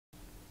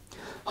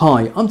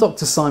Hi, I'm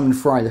Dr. Simon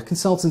Freiler,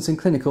 consultant in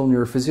clinical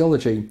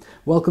neurophysiology.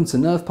 Welcome to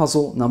Nerve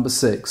Puzzle number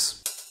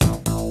 6.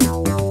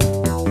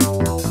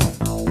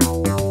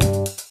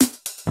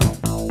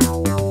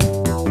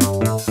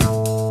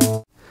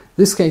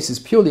 This case is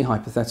purely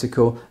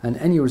hypothetical and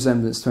any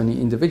resemblance to any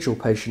individual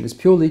patient is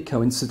purely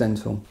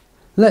coincidental.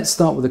 Let's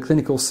start with a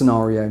clinical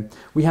scenario.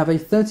 We have a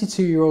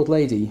 32-year-old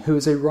lady who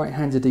is a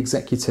right-handed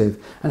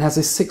executive and has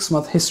a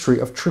 6-month history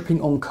of tripping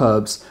on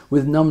curbs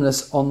with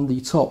numbness on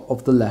the top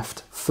of the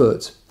left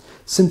foot.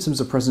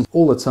 Symptoms are present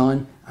all the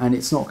time and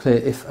it's not clear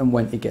if and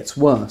when it gets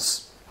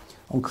worse.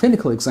 On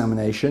clinical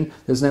examination,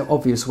 there's no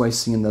obvious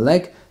wasting in the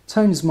leg,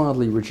 tone is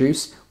mildly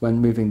reduced when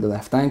moving the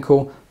left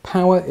ankle,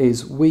 power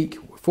is weak,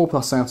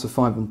 4+ out of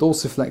 5 on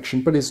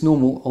dorsiflexion, but is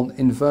normal on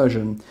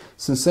inversion.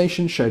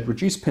 Sensation showed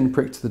reduced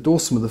pinprick to the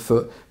dorsum of the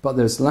foot, but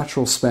there's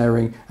lateral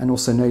sparing and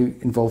also no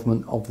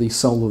involvement of the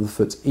sole of the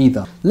foot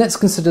either. Let's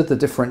consider the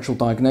differential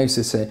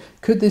diagnosis here.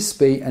 Could this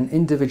be an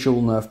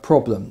individual nerve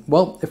problem?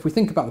 Well, if we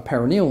think about the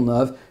peroneal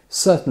nerve,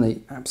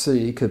 certainly,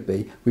 absolutely could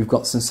be. We've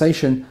got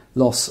sensation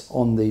loss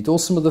on the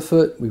dorsum of the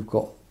foot, we've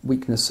got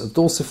weakness of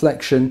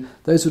dorsiflexion,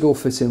 those would all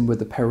fit in with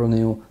the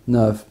peroneal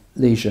nerve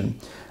lesion.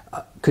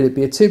 Could it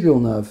be a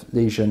tibial nerve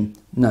lesion?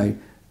 No.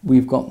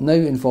 We've got no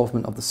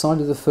involvement of the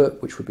side of the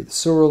foot, which would be the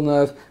sural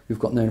nerve. We've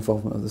got no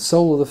involvement of the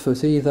sole of the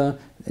foot either,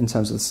 in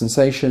terms of the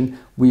sensation.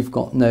 We've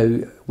got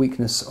no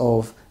weakness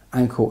of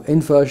ankle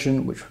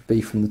inversion, which would be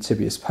from the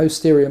tibius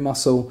posterior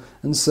muscle,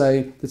 and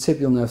so the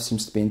tibial nerve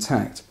seems to be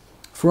intact.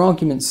 For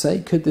argument's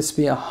sake, could this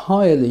be a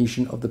higher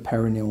lesion of the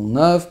peroneal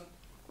nerve?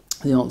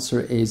 The answer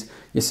is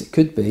yes, it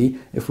could be.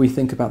 If we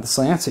think about the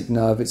sciatic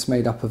nerve, it's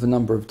made up of a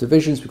number of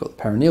divisions. We've got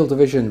the peroneal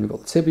division, we've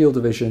got the tibial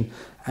division,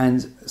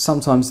 and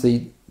sometimes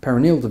the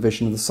peroneal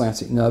division of the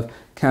sciatic nerve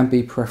can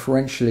be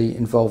preferentially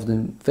involved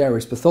in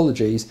various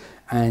pathologies,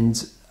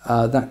 and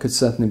that could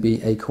certainly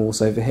be a cause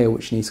over here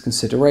which needs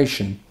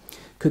consideration.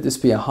 Could this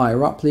be a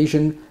higher up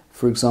lesion,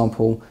 for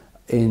example,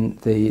 in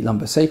the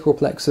lumbo-sacral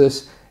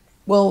plexus?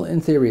 Well, in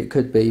theory it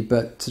could be,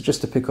 but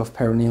just to pick off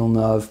peroneal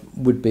nerve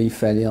would be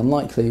fairly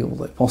unlikely,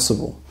 although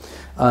possible.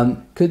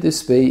 Could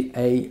this be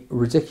a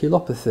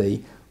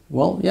radiculopathy?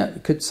 Well, yeah,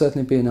 it could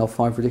certainly be an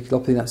L5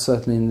 radiculopathy, that's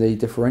certainly in the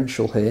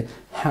differential here.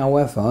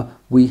 However,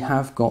 we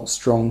have got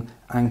strong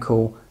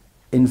ankle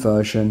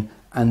inversion,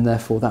 and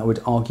therefore that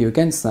would argue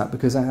against that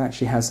because that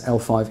actually has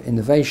L5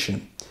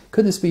 innervation.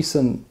 Could this be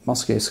some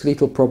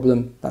musculoskeletal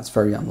problem? That's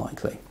very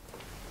unlikely.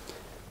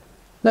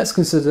 Let's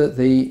consider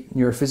the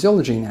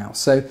neurophysiology now.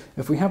 So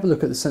if we have a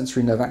look at the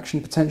sensory nerve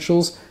action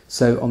potentials,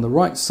 so on the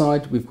right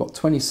side we've got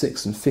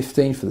 26 and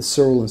 15 for the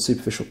sural and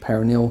superficial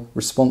peroneal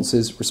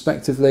responses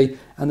respectively,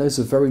 and those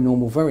are very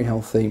normal, very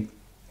healthy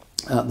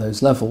at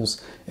those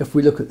levels. If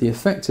we look at the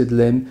affected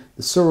limb,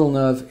 the sural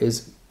nerve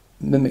is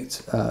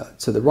mimicked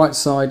to the right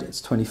side,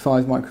 it's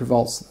 25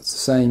 microvolts, that's the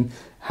same.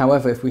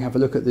 However, if we have a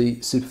look at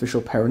the superficial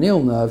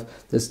peroneal nerve,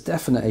 there's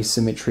definite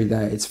asymmetry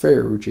there. It's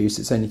very reduced.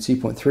 It's only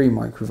 2.3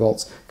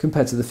 microvolts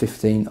compared to the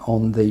 15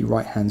 on the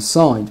right-hand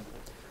side.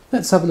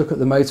 Let's have a look at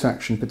the motor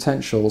action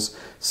potentials.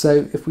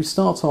 So if we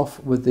start off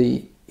with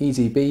the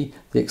EDB,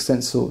 the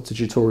extensor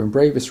digitorum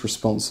brevis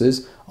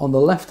responses, on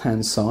the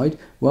left-hand side,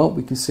 well,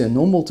 we can see a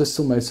normal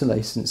distal motor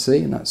latency,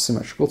 and that's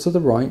symmetrical to the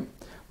right.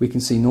 We can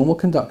see normal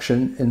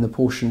conduction in the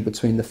portion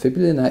between the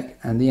fibular neck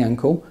and the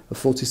ankle of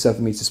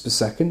 47 meters per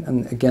second,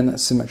 and again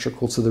that's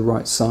symmetrical to the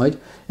right side.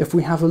 If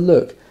we have a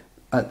look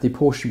at the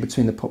portion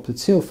between the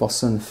popliteal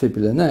fossa and the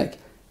fibular neck,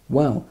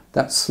 well,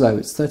 that's slow,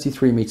 it's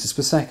 33 meters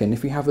per second.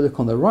 If we have a look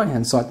on the right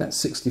hand side, that's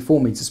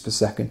 64 meters per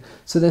second,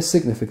 so there's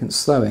significant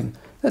slowing.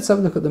 Let's have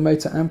a look at the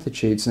motor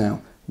amplitudes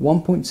now.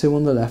 1.2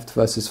 on the left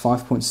versus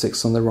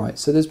 5.6 on the right,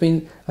 so there's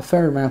been a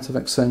fair amount of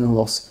axonal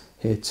loss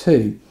here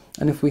too.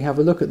 And if we have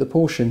a look at the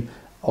portion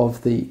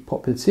of the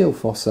popliteal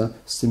fossa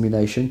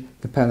stimulation,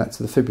 compare that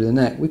to the fibular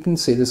neck, we can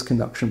see there's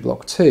conduction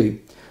block too.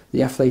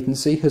 The F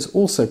latency has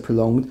also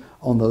prolonged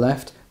on the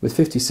left with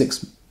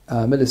 56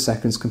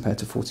 milliseconds compared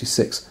to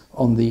 46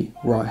 on the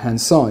right hand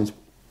side.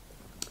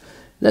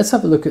 Let's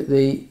have a look at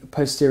the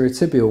posterior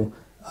tibial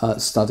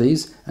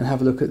studies and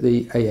have a look at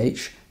the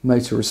AH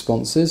motor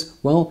responses.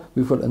 Well,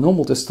 we've got a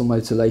normal distal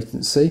motor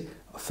latency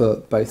for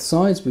both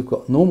sides, we've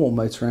got normal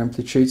motor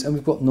amplitudes, and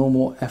we've got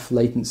normal F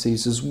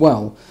latencies as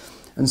well.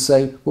 And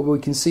so what we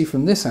can see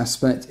from this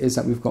aspect is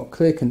that we've got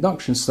clear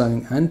conduction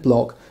slowing and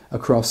block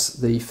across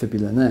the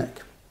fibular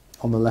neck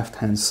on the left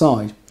hand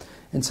side.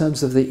 In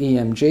terms of the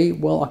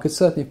EMG, well, I could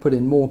certainly put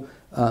in more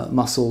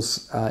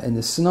muscles in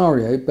this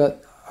scenario,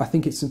 but I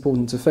think it's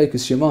important to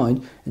focus your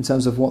mind in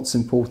terms of what's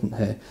important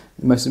here.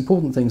 The most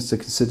important things to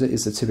consider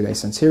is the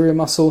tibialis anterior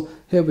muscle.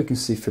 Here we can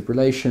see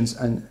fibrillations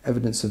and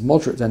evidence of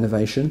moderate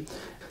denervation,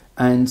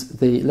 and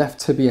the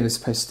left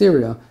tibialis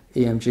posterior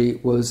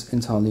EMG was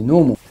entirely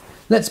normal.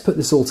 Let's put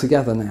this all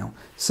together now.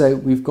 So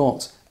we've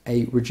got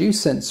a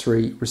reduced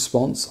sensory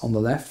response on the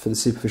left for the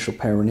superficial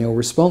peroneal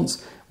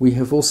response. We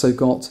have also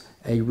got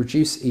a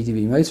reduced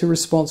EDB motor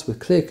response with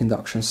clear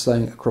conduction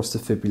slowing across the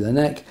fibular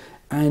neck,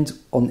 and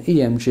on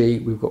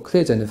EMG we've got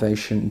clear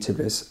denervation in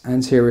tibialis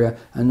anterior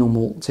and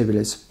normal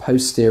tibialis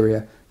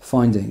posterior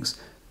findings.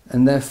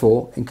 And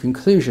therefore, in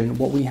conclusion,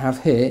 what we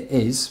have here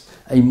is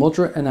a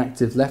moderate and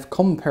active left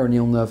common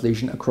peroneal nerve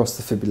lesion across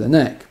the fibular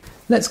neck.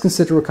 Let's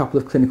consider a couple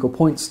of clinical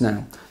points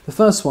now. The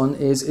first one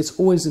is it's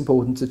always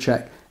important to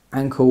check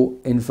ankle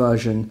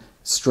inversion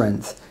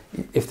strength.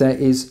 If there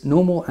is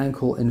normal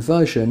ankle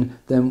inversion,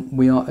 then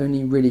we are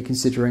only really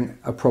considering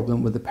a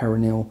problem with the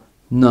peroneal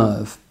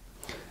nerve.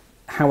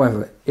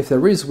 However, if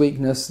there is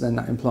weakness, then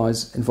that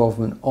implies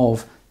involvement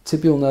of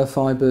tibial nerve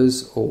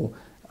fibers or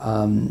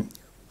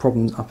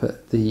problems up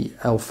at the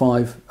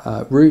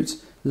L5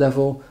 root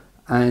level,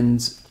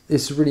 and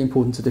it's really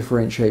important to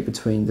differentiate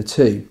between the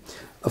two.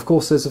 Of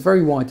course, there's a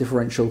very wide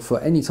differential for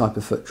any type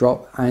of foot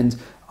drop, and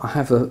I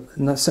have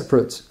a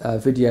separate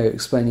video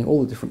explaining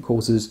all the different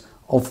causes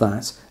of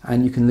that,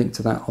 and you can link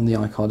to that on the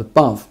iCard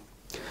above.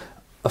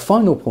 A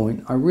final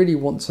point I really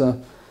want to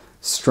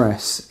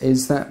stress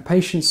is that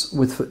patients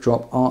with foot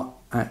drop are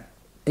at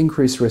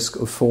increased risk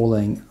of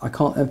falling. I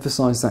can't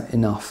emphasize that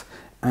enough.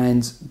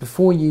 And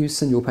before you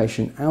send your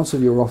patient out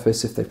of your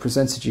office, if they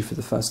presented you for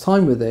the first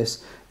time with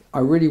this, I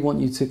really want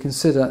you to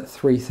consider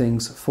 3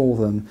 things for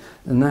them,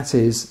 and that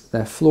is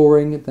their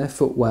flooring, their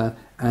footwear,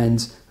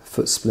 and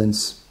foot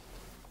splints.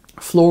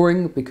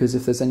 Flooring, because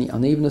if there's any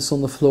unevenness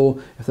on the floor,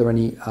 if there are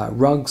any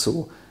rugs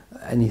or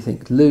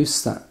anything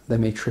loose that they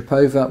may trip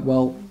over,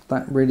 well,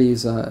 that really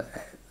is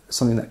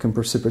something that can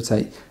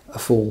precipitate a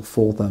fall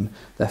for them.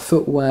 Their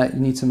footwear, you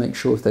need to make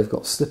sure if they've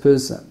got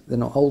slippers, that they're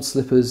not old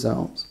slippers, they're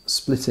not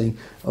splitting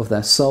of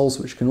their soles,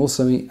 which can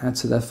also add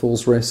to their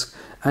falls risk.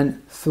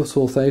 And foot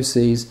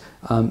orthoses,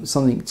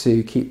 something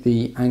to keep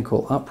the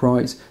ankle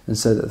upright and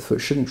so that the foot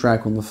shouldn't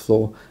drag on the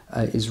floor,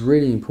 is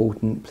really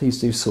important.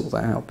 Please do sort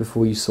that out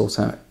before you sort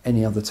out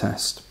any other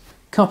test.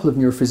 A couple of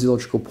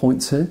neurophysiological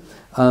points here.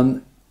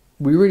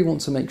 We really want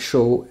to make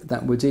sure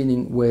that we're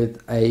dealing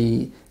with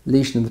a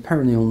lesion of the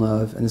peroneal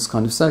nerve in this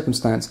kind of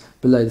circumstance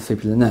below the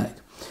fibular neck.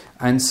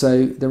 And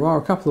so there are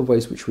a couple of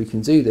ways which we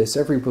can do this.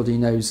 Everybody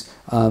knows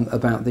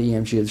about the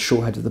EMG of the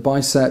short head of the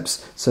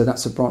biceps, so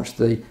that's a branch of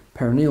the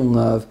peroneal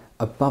nerve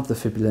above the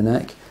fibular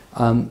neck.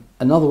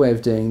 Another way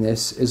of doing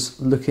this is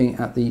looking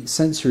at the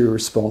sensory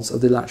response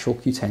of the lateral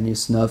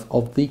cutaneous nerve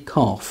of the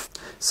calf.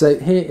 So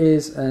here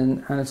is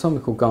an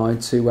anatomical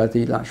guide to where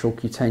the lateral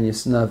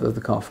cutaneous nerve of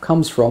the calf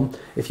comes from.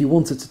 If you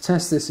wanted to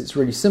test this, it's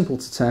really simple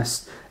to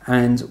test,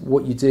 and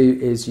what you do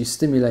is you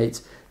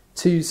stimulate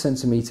 2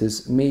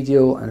 centimeters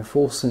medial and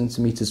 4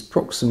 centimeters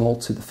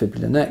proximal to the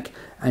fibular neck,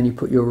 and you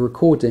put your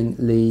recording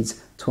lead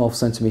 12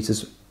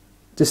 centimeters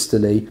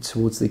distally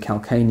towards the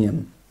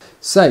calcaneum.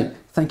 So,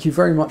 thank you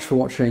very much for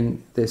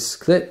watching this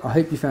clip. I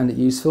hope you found it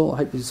useful. I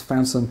hope you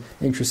found some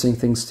interesting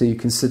things to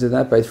consider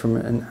there, both from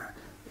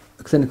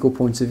a clinical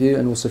point of view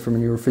and also from a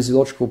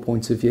neurophysiological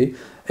point of view.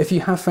 If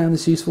you have found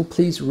this useful,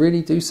 please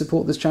really do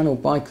support this channel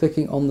by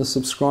clicking on the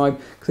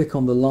subscribe, click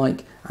on the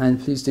like, and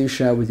please do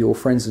share with your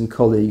friends and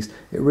colleagues.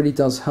 It really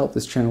does help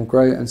this channel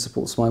grow and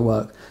supports my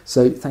work.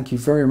 So thank you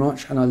very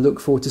much, and I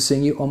look forward to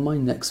seeing you on my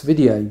next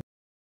video.